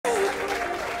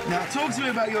Now, talk to me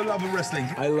about your love of wrestling.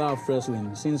 I love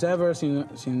wrestling. Since I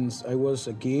was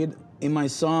a kid, in my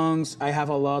songs, I have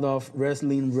a lot of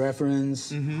wrestling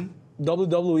reference.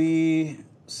 WWE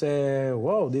say,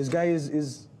 whoa, this guy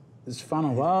is fan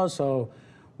of us, so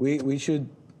we should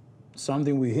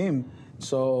something with him.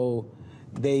 So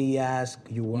they ask,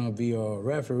 you want to be a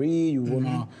referee? You want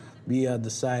to be at the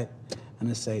side? And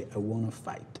I say, I want to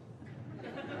fight.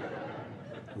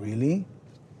 Really?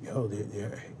 Yo,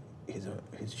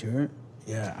 he's sure?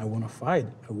 Yeah, I want to fight.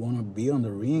 I want to be on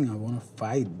the ring. I want to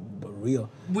fight, but real.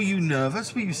 Were you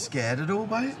nervous? Were you scared at all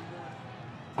by it?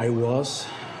 I was.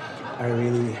 I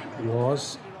really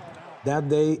was. That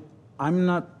day, I'm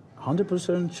not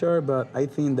 100% sure, but I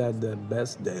think that's the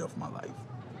best day of my life.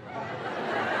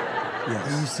 Yes.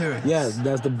 Are you serious? Yes,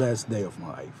 that's the best day of my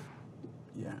life.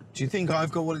 Yeah. Do you think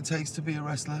I've got what it takes to be a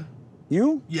wrestler?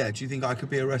 You? Yeah, do you think I could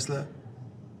be a wrestler?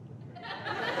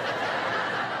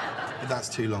 That's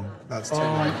too long. That's too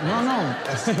long. No.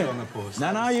 That's too long a pause.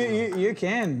 No, you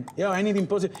can. Yo, anything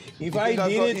possible. If I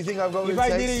did it, you think I've got what if it I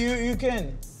takes? did it, you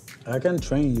can. I can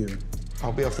train you.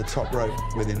 I'll be off the top rope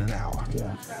within an hour.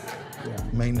 Yeah.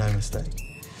 Make no mistake.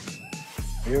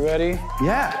 Are you ready?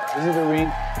 Yeah. This is the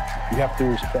ring. You have to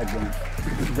respect them.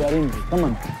 Get in there. Come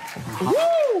on.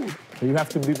 Woo! So you have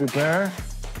to be prepared.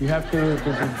 You have to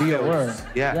be aware.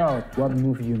 Yeah. Yo, what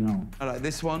move you know? I like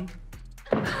this one.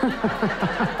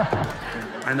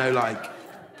 I know, like,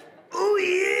 oh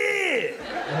yeah!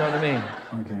 You know what I mean?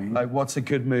 Okay. Like, what's a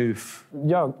good move?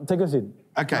 Yo, take a seat.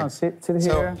 Okay. No, sit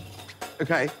here.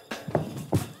 Okay.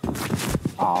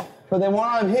 Oh. But then when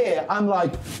I'm here, I'm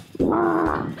like...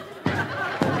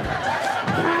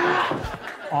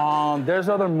 There's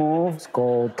other moves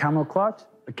called camel clutch.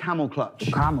 A camel clutch.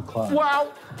 Camel clutch.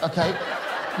 Wow! Okay.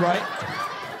 Right.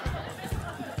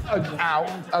 Okay. Ow.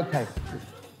 Okay.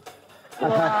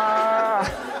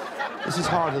 This is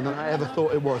harder than I ever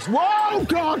thought it was. Whoa,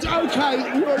 God, okay,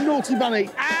 you're a naughty bunny.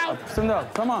 Ow! Stand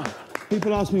up, come on.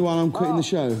 People ask me why I'm quitting the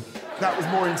show. That was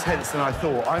more intense than I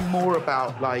thought. I'm more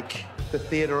about, like, the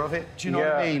theatre of it. Do you know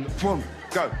what I mean? Boom,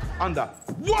 go, under.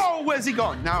 Whoa, where's he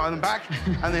gone? Now I'm back,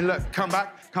 and then look, come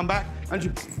back, and you,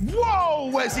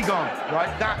 whoa, where's he gone?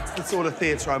 Right, that's the sort of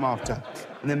theatre I'm after.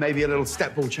 And then maybe a little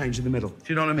step ball change in the middle. Do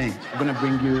you know what I mean? I'm gonna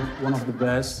bring you one of the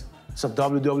best. It's a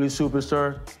WWE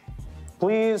superstar.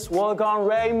 Please welcome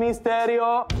Rey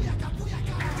Mysterio.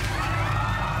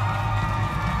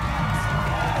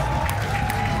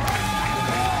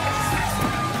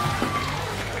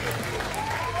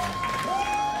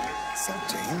 What's up,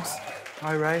 James?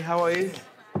 Hi, Ray, how are you?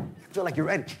 I feel like you're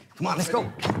ready. Come on, let's go.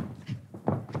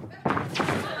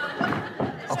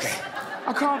 Okay.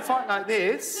 I can't fight like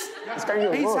this.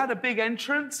 He's had a big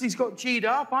entrance. He's got G'd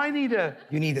up.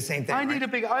 You need the same thing, I need right? a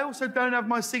big... I also don't have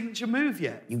my signature move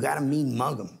yet. You gotta mean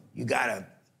mug him. You gotta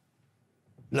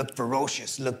look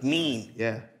ferocious, look mean.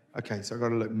 Yeah. Okay, so I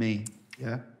gotta look mean.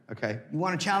 Yeah? Okay. You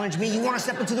wanna challenge me? You wanna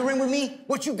step into the ring with me?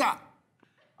 What you got?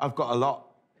 I've got a lot.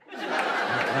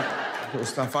 Little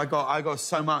stuff. I got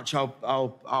so much.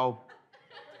 I'll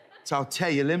tear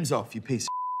your limbs off, you piece of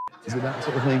Is it that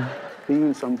sort of thing?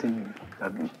 Think something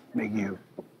that make you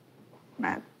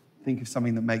mad. Think of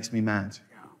something that makes me mad.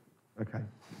 Yeah. Okay.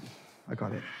 I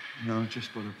got it. No, I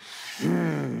just gotta...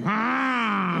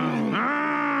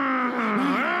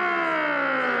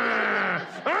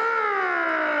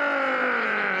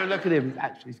 Look at him. He's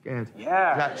actually scared.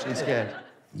 Yeah. He's actually scared.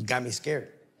 You got me scared.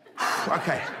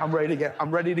 Okay, I'm ready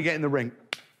to get in the ring.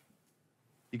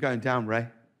 You're going down, Ray.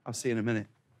 I'll see you in a minute.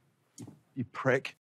 You prick.